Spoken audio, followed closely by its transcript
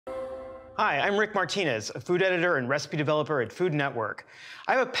Hi, I'm Rick Martinez, a food editor and recipe developer at Food Network.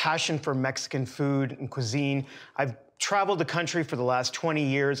 I have a passion for Mexican food and cuisine. I've traveled the country for the last 20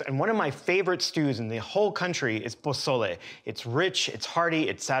 years, and one of my favorite stews in the whole country is pozole. It's rich, it's hearty,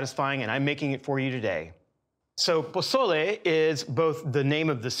 it's satisfying, and I'm making it for you today. So pozole is both the name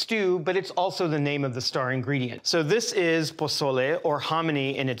of the stew, but it's also the name of the star ingredient. So this is pozole, or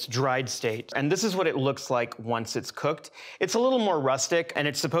hominy, in its dried state. And this is what it looks like once it's cooked. It's a little more rustic, and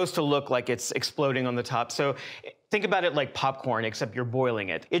it's supposed to look like it's exploding on the top. So think about it like popcorn, except you're boiling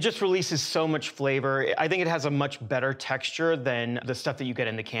it. It just releases so much flavor. I think it has a much better texture than the stuff that you get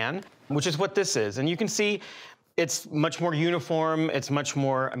in the can, which is what this is. And you can see it's much more uniform. It's much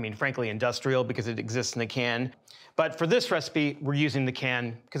more, frankly, industrial because it exists in the can. But for this recipe, we're using the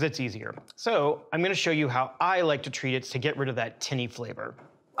can because it's easier. So I'm gonna show you how I like to treat it to get rid of that tinny flavor.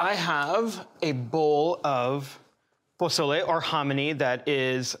 I have a bowl of pozole, or hominy, that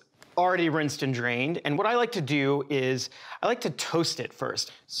is already rinsed and drained. And what I like to do is I like to toast it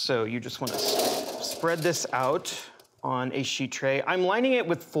first. So you just wanna spread this out on a sheet tray. I'm lining it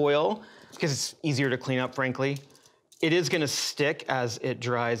with foil because it's easier to clean up, frankly. It is gonna stick as it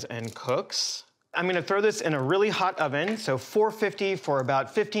dries and cooks. I'm gonna throw this in a really hot oven, so 450 for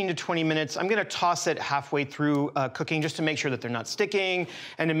about 15 to 20 minutes. I'm gonna toss it halfway through cooking just to make sure that they're not sticking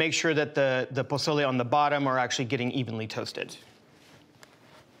and to make sure that the pozole on the bottom are actually getting evenly toasted.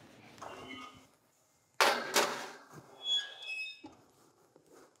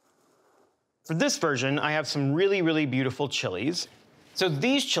 For this version, I have some really, really beautiful chilies. So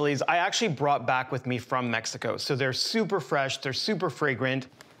these chilies I actually brought back with me from Mexico. So they're super fresh, they're super fragrant.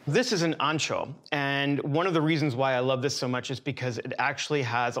 This is an ancho, and one of the reasons why I love this so much is because it actually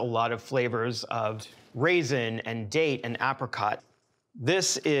has a lot of flavors of raisin and date and apricot.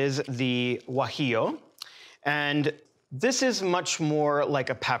 This is the guajillo, and this is much more like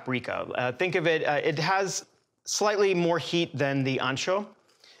a paprika. Think of it, it has slightly more heat than the ancho.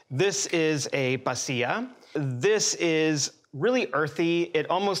 This is a pasilla. This is really earthy. It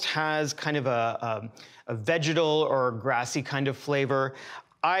almost has kind of a vegetal or grassy kind of flavor.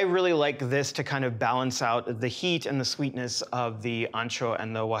 I really like this to kind of balance out the heat and the sweetness of the ancho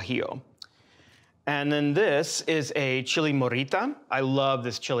and the guajillo. And then this is a chile morita. I love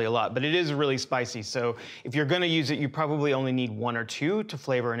this chili a lot, but it is really spicy. So if you're gonna use it, you probably only need one or two to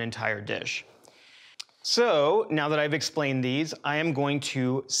flavor an entire dish. So now that I've explained these, I am going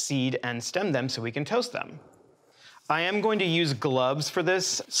to seed and stem them so we can toast them. I am going to use gloves for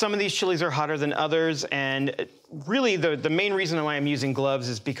this. Some of these chilies are hotter than others, and really the main reason why I'm using gloves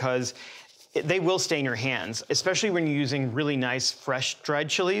is because they will stain your hands, especially when you're using really nice, fresh, dried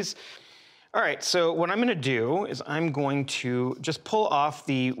chilies. All right, so what I'm gonna do is I'm going to just pull off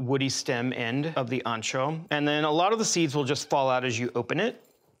the woody stem end of the ancho, and then a lot of the seeds will just fall out as you open it.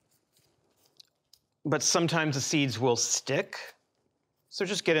 But sometimes the seeds will stick. So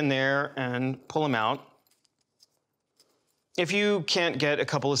just get in there and pull them out. If you can't get a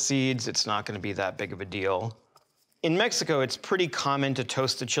couple of seeds, it's not gonna be that big of a deal. In Mexico, it's pretty common to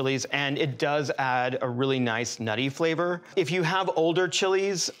toast the chilies, and it does add a really nice nutty flavor. If you have older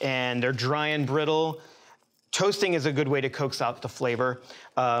chilies and they're dry and brittle, toasting is a good way to coax out the flavor.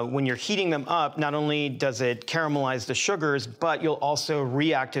 When you're heating them up, not only does it caramelize the sugars, but you'll also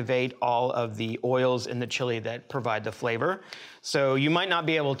reactivate all of the oils in the chili that provide the flavor. So you might not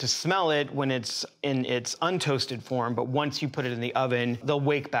be able to smell it when it's in its untoasted form, but once you put it in the oven, they'll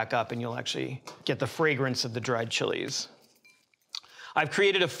wake back up and you'll actually get the fragrance of the dried chilies. I've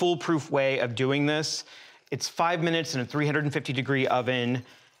created a foolproof way of doing this. It's 5 minutes in a 350-degree oven.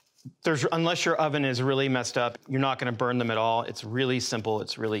 Unless your oven is really messed up, you're not gonna burn them at all. It's really simple,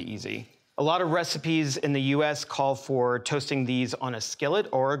 it's really easy. A lot of recipes in the US call for toasting these on a skillet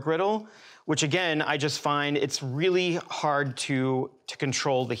or a griddle, which again, I just find it's really hard to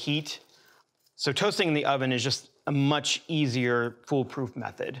control the heat. So toasting in the oven is just a much easier foolproof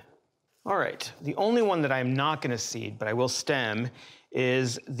method. All right, the only one that I'm not gonna seed, but I will stem,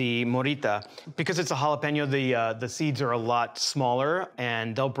 is the morita. Because it's a jalapeno, the seeds are a lot smaller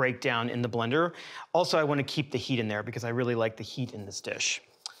and they'll break down in the blender. Also, I wanna keep the heat in there because I really like the heat in this dish.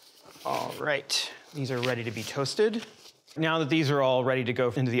 All right, these are ready to be toasted. Now that these are all ready to go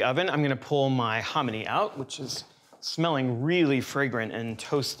into the oven, I'm gonna pull my hominy out, which is smelling really fragrant and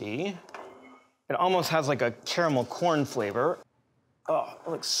toasty. It almost has like a caramel corn flavor. Oh, it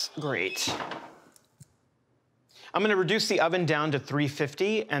looks great. I'm gonna reduce the oven down to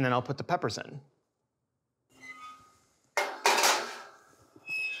 350, and then I'll put the peppers in.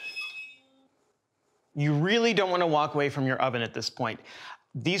 You really don't wanna walk away from your oven at this point.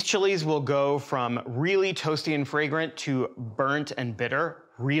 These chilies will go from really toasty and fragrant to burnt and bitter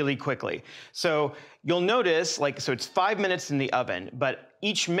really quickly. So you'll notice, so it's 5 minutes in the oven, but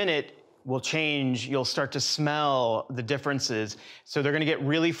each minute will change. You'll start to smell the differences. So they're gonna get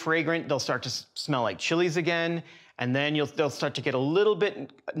really fragrant. They'll start to smell like chilies again. And then they'll start to get a little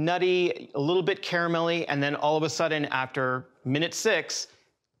bit nutty, a little bit caramelly. And then all of a sudden, after minute 6,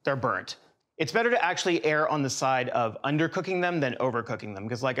 they're burnt. It's better to actually err on the side of undercooking them than overcooking them.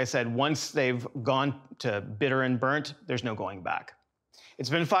 Because like I said, once they've gone to bitter and burnt, there's no going back. It's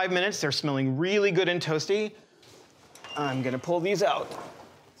been 5 minutes. They're smelling really good and toasty. I'm gonna pull these out.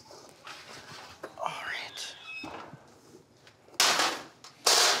 All right.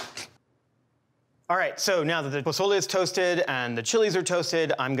 All right, so now that the pozole is toasted and the chilies are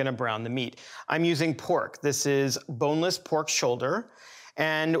toasted, I'm gonna brown the meat. I'm using pork. This is boneless pork shoulder.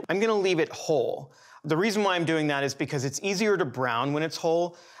 And I'm gonna leave it whole. The reason why I'm doing that is because it's easier to brown when it's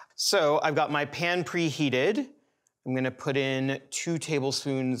whole. So I've got my pan preheated. I'm gonna put in 2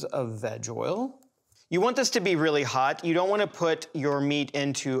 tablespoons of veg oil. You want this to be really hot. You don't wanna put your meat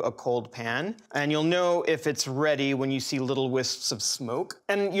into a cold pan. And you'll know if it's ready when you see little wisps of smoke.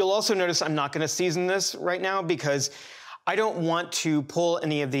 And you'll also notice I'm not gonna season this right now because I don't want to pull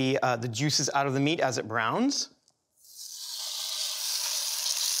any of the juices out of the meat as it browns.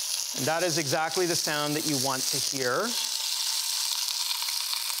 And that is exactly the sound that you want to hear.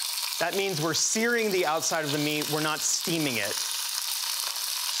 That means we're searing the outside of the meat, we're not steaming it.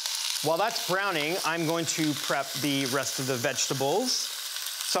 While that's browning, I'm going to prep the rest of the vegetables.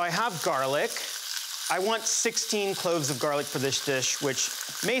 So I have garlic. I want 16 cloves of garlic for this dish, which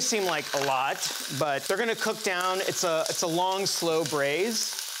may seem like a lot, but they're gonna cook down. It's a long, slow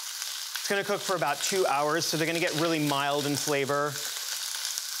braise. It's gonna cook for about 2 hours, so they're gonna get really mild in flavor.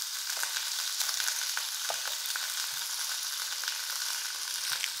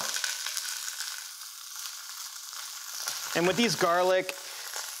 And with these garlic,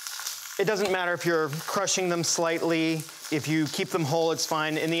 it doesn't matter if you're crushing them slightly. If you keep them whole, it's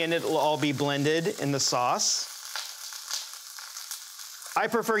fine. In the end, it'll all be blended in the sauce. I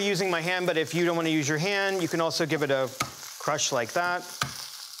prefer using my hand, but if you don't want to use your hand, you can also give it a crush like that.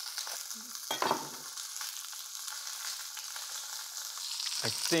 I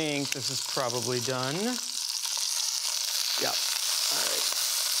think this is probably done. Yeah, all right.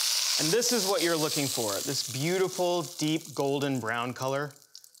 And this is what you're looking for, this beautiful, deep golden brown color.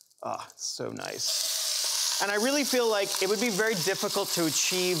 Ah, so nice. And I really feel like it would be very difficult to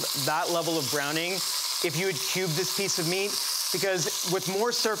achieve that level of browning if you had cubed this piece of meat, because with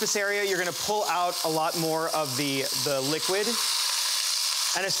more surface area, you're gonna pull out a lot more of the liquid.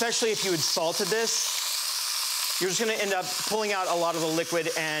 And especially if you had salted this, you're just gonna end up pulling out a lot of the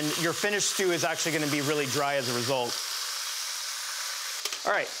liquid, and your finished stew is actually gonna be really dry as a result.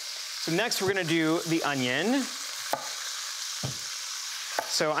 All right. So next we're gonna do the onion.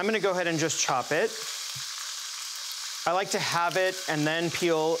 So I'm gonna go ahead and just chop it. I like to have it and then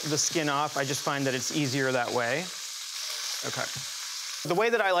peel the skin off. I just find that it's easier that way. Okay. The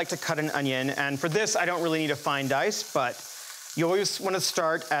way that I like to cut an onion, and for this I don't really need a fine dice, but you always wanna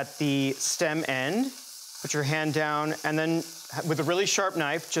start at the stem end, put your hand down, and then with a really sharp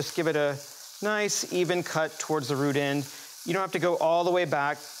knife, just give it a nice even cut towards the root end. You don't have to go all the way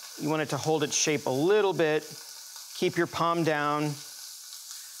back. You want it to hold its shape a little bit. Keep your palm down,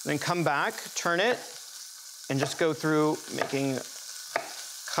 then come back, turn it, and just go through making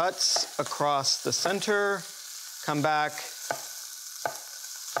cuts across the center. Come back,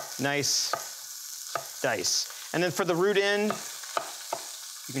 nice dice. And then for the root end,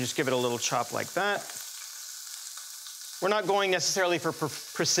 you can just give it a little chop like that. We're not going necessarily for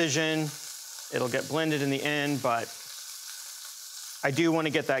precision. It'll get blended in the end, but I do want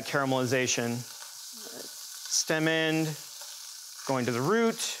to get that caramelization. Stem end, going to the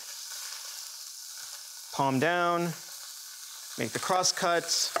root, palm down, make the cross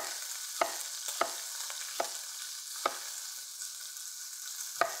cuts.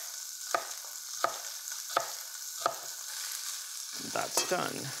 That's done.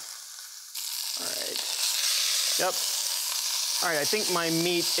 All right. Yep. All right, I think my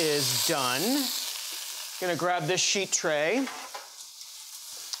meat is done. I'm gonna grab this sheet tray.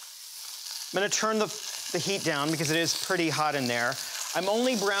 I'm gonna turn the heat down because it is pretty hot in there. I'm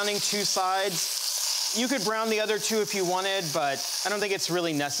only browning 2 sides. You could brown the other 2 if you wanted, but I don't think it's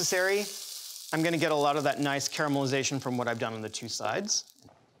really necessary. I'm gonna get a lot of that nice caramelization from what I've done on the 2 sides.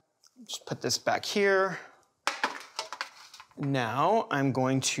 Just put this back here. Now I'm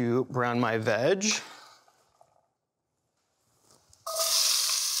going to brown my veg.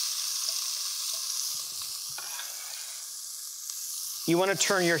 You wanna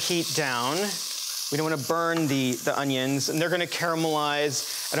turn your heat down. We don't wanna burn the onions, and they're gonna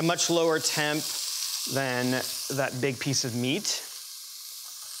caramelize at a much lower temp than that big piece of meat.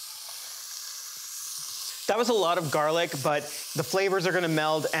 That was a lot of garlic, but the flavors are gonna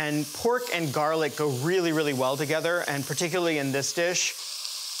meld, and pork and garlic go really, really well together, and particularly in this dish.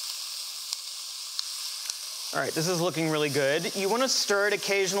 All right, this is looking really good. You wanna stir it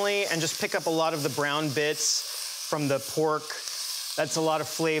occasionally and just pick up a lot of the brown bits from the pork. That's a lot of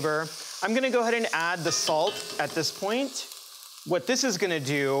flavor. I'm gonna go ahead and add the salt at this point. What this is gonna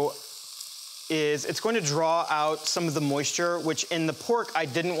do is it's going to draw out some of the moisture, which in the pork I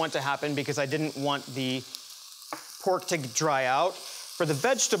didn't want to happen because I didn't want the pork to dry out. For the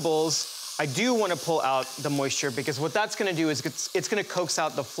vegetables, I do want to pull out the moisture because what that's gonna do is it's gonna coax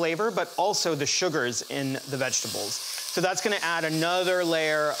out the flavor, but also the sugars in the vegetables. So that's gonna add another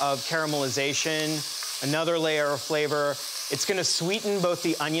layer of caramelization, another layer of flavor. It's gonna sweeten both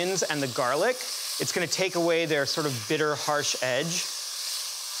the onions and the garlic. It's gonna take away their sort of bitter, harsh edge.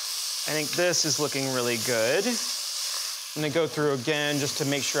 I think this is looking really good. I'm gonna go through again just to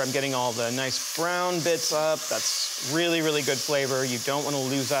make sure I'm getting all the nice brown bits up. That's really, really good flavor. You don't wanna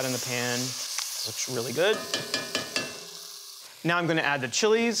lose that in the pan. This looks really good. Now I'm gonna add the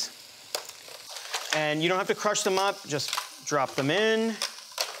chilies. And you don't have to crush them up, just drop them in.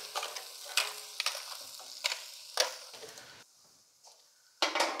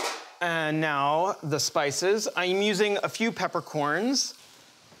 And now the spices. I'm using a few peppercorns.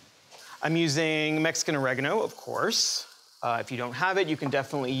 I'm using Mexican oregano, of course. If you don't have it, you can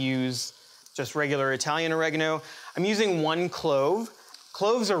definitely use just regular Italian oregano. I'm using 1 clove.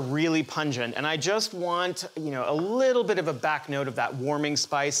 Cloves are really pungent, and I just want, a little bit of a back note of that warming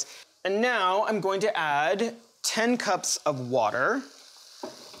spice. And now I'm going to add 10 cups of water.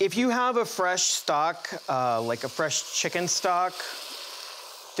 If you have a fresh stock, like a fresh chicken stock,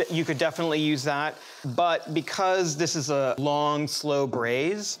 you could definitely use that. But because this is a long, slow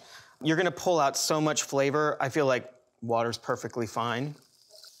braise, you're gonna pull out so much flavor. I feel like water's perfectly fine.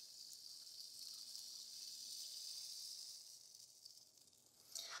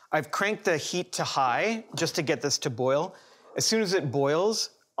 I've cranked the heat to high just to get this to boil. As soon as it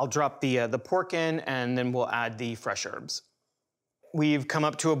boils, I'll drop the pork in, and then we'll add the fresh herbs. We've come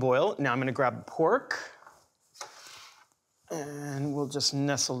up to a boil. Now I'm gonna grab the pork, and we'll just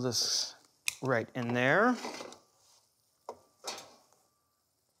nestle this right in there.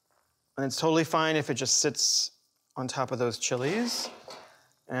 And it's totally fine if it just sits on top of those chilies.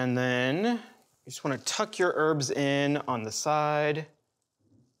 And then you just wanna tuck your herbs in on the side.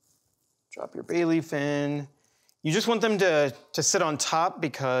 Drop your bay leaf in. You just want them to sit on top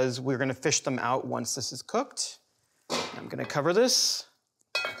because we're gonna fish them out once this is cooked. I'm gonna cover this,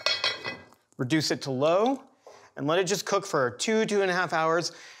 reduce it to low, and let it just cook for 2.5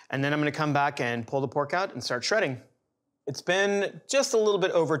 hours. And then I'm gonna come back and pull the pork out and start shredding. It's been just a little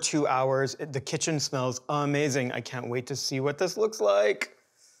bit over 2 hours. The kitchen smells amazing. I can't wait to see what this looks like.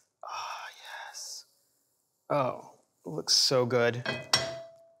 Ah, yes. Oh, it looks so good.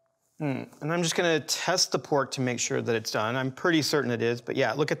 And I'm just gonna test the pork to make sure that it's done. I'm pretty certain it is, but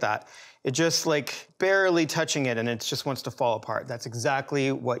yeah, look at that. It just like barely touching it and it just wants to fall apart. That's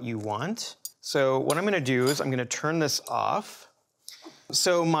exactly what you want. So what I'm gonna do is I'm gonna turn this off.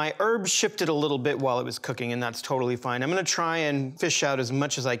 So my herbs shifted a little bit while it was cooking, and that's totally fine. I'm gonna try and fish out as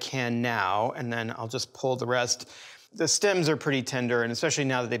much as I can now, and then I'll just pull the rest. The stems are pretty tender, and especially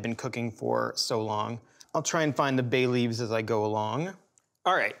now that they've been cooking for so long. I'll try and find the bay leaves as I go along.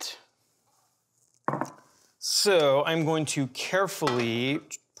 All right. So I'm going to carefully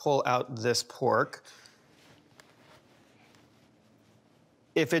pull out this pork.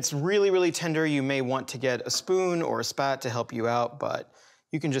 If it's really, really tender, you may want to get a spoon or a spat to help you out, but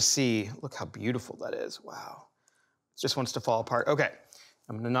you can just see, look how beautiful that is. Wow. It just wants to fall apart. Okay,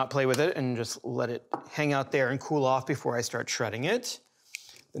 I'm gonna not play with it and just let it hang out there and cool off before I start shredding it.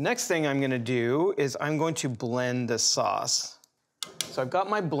 The next thing I'm gonna do is I'm going to blend the sauce. So I've got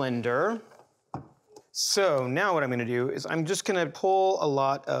my blender. So now what I'm gonna do is I'm just gonna pull a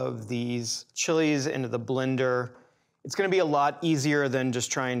lot of these chilies into the blender. It's gonna be a lot easier than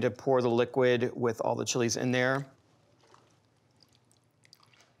just trying to pour the liquid with all the chilies in there.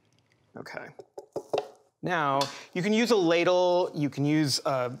 Okay. Now, you can use a ladle, you can use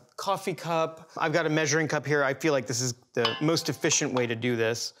a coffee cup. I've got a measuring cup here. I feel like this is the most efficient way to do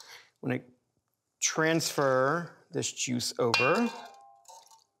this. I'm gonna transfer this juice over.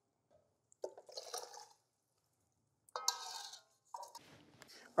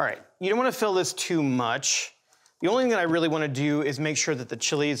 All right, you don't wanna fill this too much. The only thing that I really wanna do is make sure that the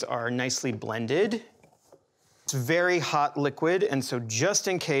chilies are nicely blended. It's very hot liquid, and so just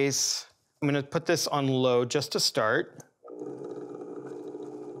in case, I'm gonna put this on low just to start,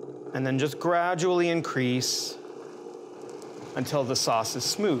 and then just gradually increase until the sauce is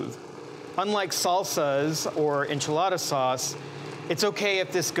smooth. Unlike salsas or enchilada sauce, it's okay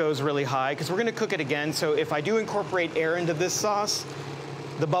if this goes really high, because we're gonna cook it again, so if I do incorporate air into this sauce,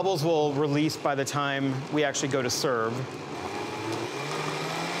 the bubbles will release by the time we actually go to serve.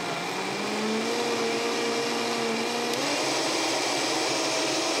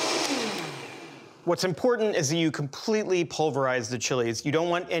 What's important is that you completely pulverize the chilies. You don't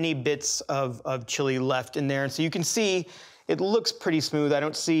want any bits of chili left in there. So you can see it looks pretty smooth. I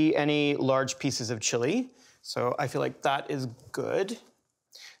don't see any large pieces of chili. So I feel like that is good.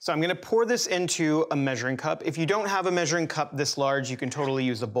 So I'm gonna pour this into a measuring cup. If you don't have a measuring cup this large, you can totally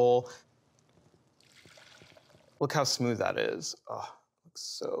use a bowl. Look how smooth that is. Oh, looks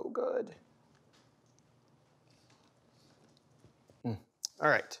so good. All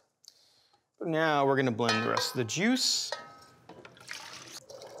right. Now we're gonna blend the rest of the juice.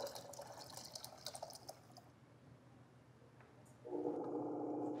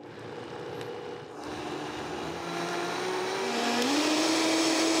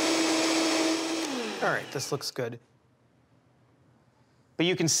 All right, this looks good. But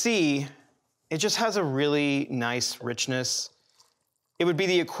you can see, it just has a really nice richness. It would be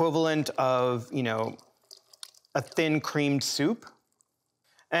the equivalent of, a thin creamed soup.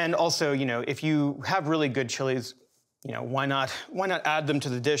 And also, if you have really good chilies, why not add them to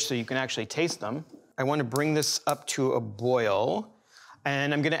the dish so you can actually taste them? I want to bring this up to a boil,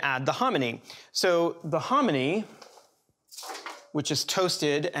 and I'm gonna add the hominy. So the hominy, which is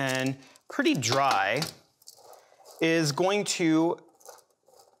toasted and pretty dry, is going to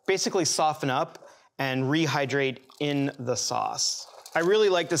basically soften up and rehydrate in the sauce. I really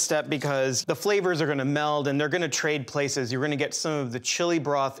like this step because the flavors are gonna meld and they're gonna trade places. You're gonna get some of the chili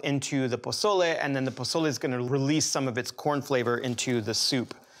broth into the pozole, and then the pozole is gonna release some of its corn flavor into the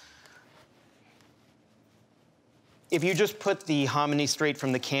soup. If you just put the hominy straight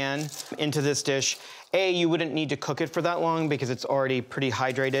from the can into this dish, you wouldn't need to cook it for that long because it's already pretty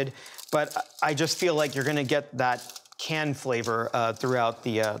hydrated, but I just feel like you're gonna get that can flavor throughout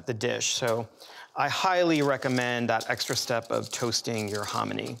the dish. So I highly recommend that extra step of toasting your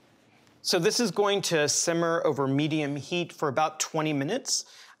hominy. So this is going to simmer over medium heat for about 20 minutes.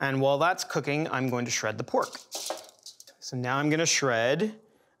 And while that's cooking, I'm going to shred the pork. So now I'm gonna shred.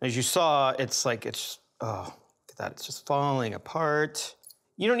 As you saw, oh, look at that, it's just falling apart.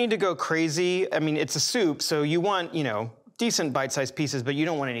 You don't need to go crazy. I mean, it's a soup, so you want, decent bite-sized pieces, but you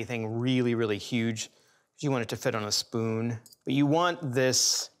don't want anything really, really huge. You want it to fit on a spoon, but you want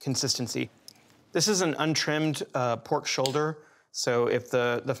this consistency. This is an untrimmed pork shoulder, so if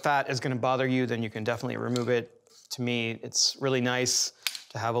the fat is gonna bother you, then you can definitely remove it. To me, it's really nice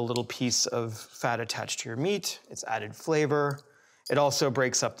to have a little piece of fat attached to your meat. It's added flavor. It also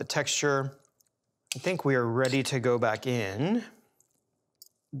breaks up the texture. I think we are ready to go back in.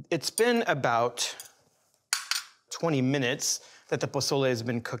 It's been about 20 minutes that the pozole has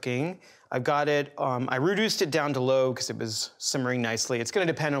been cooking. I've got it, I reduced it down to low because it was simmering nicely. It's gonna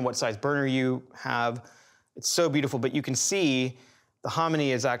depend on what size burner you have. It's so beautiful, but you can see the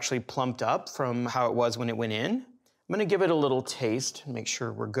hominy is actually plumped up from how it was when it went in. I'm gonna give it a little taste and make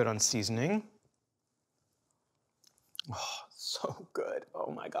sure we're good on seasoning. Oh, so good,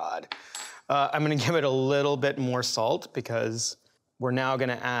 oh my God. I'm gonna give it a little bit more salt because we're now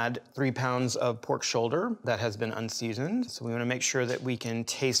gonna add 3 pounds of pork shoulder that has been unseasoned. So we wanna make sure that we can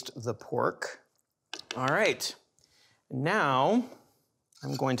taste the pork. All right, now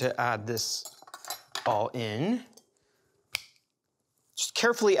I'm going to add this all in. Just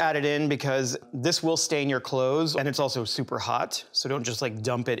carefully add it in because this will stain your clothes and it's also super hot. So don't just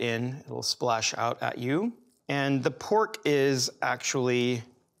dump it in, it'll splash out at you. And the pork is actually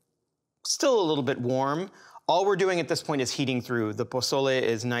still a little bit warm. All we're doing at this point is heating through. The pozole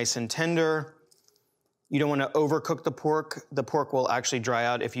is nice and tender. You don't want to overcook the pork. The pork will actually dry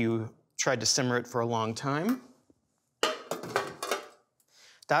out if you tried to simmer it for a long time.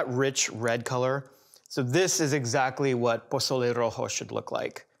 That rich red color. So this is exactly what Pozole Rojo should look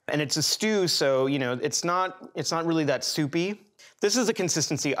like. And it's a stew, so it's not really that soupy. This is the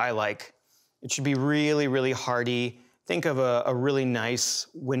consistency I like. It should be really, really hearty. Think of a really nice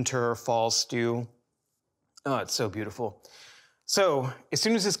winter or fall stew. Oh, it's so beautiful. So as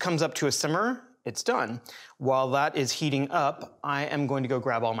soon as this comes up to a simmer, it's done. While that is heating up, I am going to go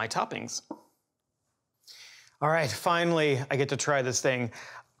grab all my toppings. All right, finally, I get to try this thing.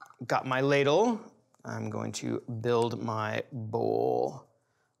 Got my ladle. I'm going to build my bowl.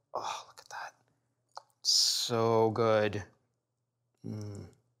 Oh, look at that. So so good.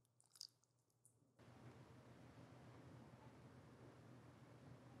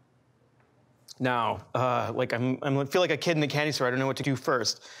 Now, like I feel like a kid in the candy store. I don't know what to do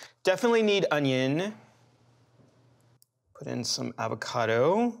first. Definitely need onion. Put in some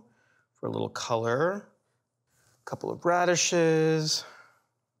avocado for a little color. A couple of radishes.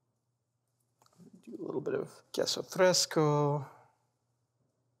 Do a little bit of queso fresco.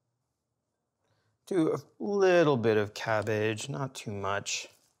 Do a little bit of cabbage, not too much.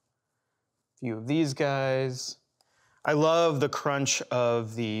 A few of these guys. I love the crunch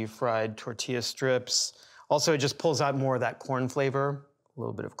of the fried tortilla strips. Also, it just pulls out more of that corn flavor. A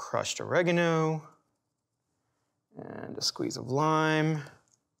little bit of crushed oregano. And a squeeze of lime.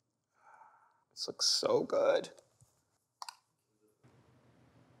 This looks so good.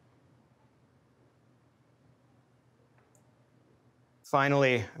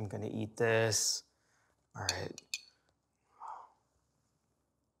 Finally, I'm gonna eat this. All right.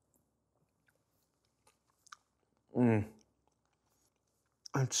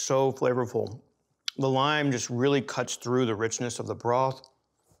 It's so flavorful. The lime just really cuts through the richness of the broth.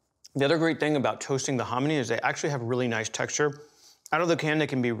 The other great thing about toasting the hominy is they actually have a really nice texture. Out of the can, they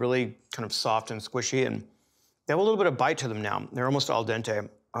can be really kind of soft and squishy, and they have a little bit of bite to them now. They're almost al dente.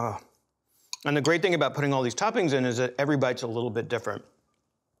 And the great thing about putting all these toppings in is that every bite's a little bit different.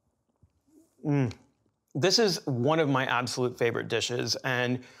 This is one of my absolute favorite dishes,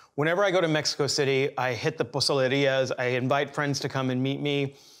 and whenever I go to Mexico City, I hit the pozolerias, I invite friends to come and meet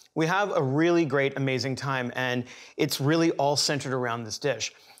me. We have a really great, amazing time, and it's really all centered around this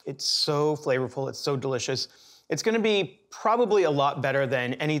dish. It's so flavorful, it's so delicious. It's gonna be probably a lot better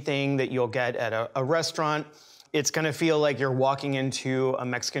than anything that you'll get at a restaurant. It's gonna feel like you're walking into a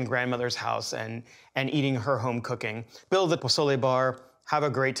Mexican grandmother's house and eating her home cooking. Build the pozole bar, have a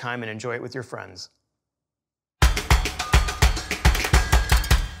great time, and enjoy it with your friends.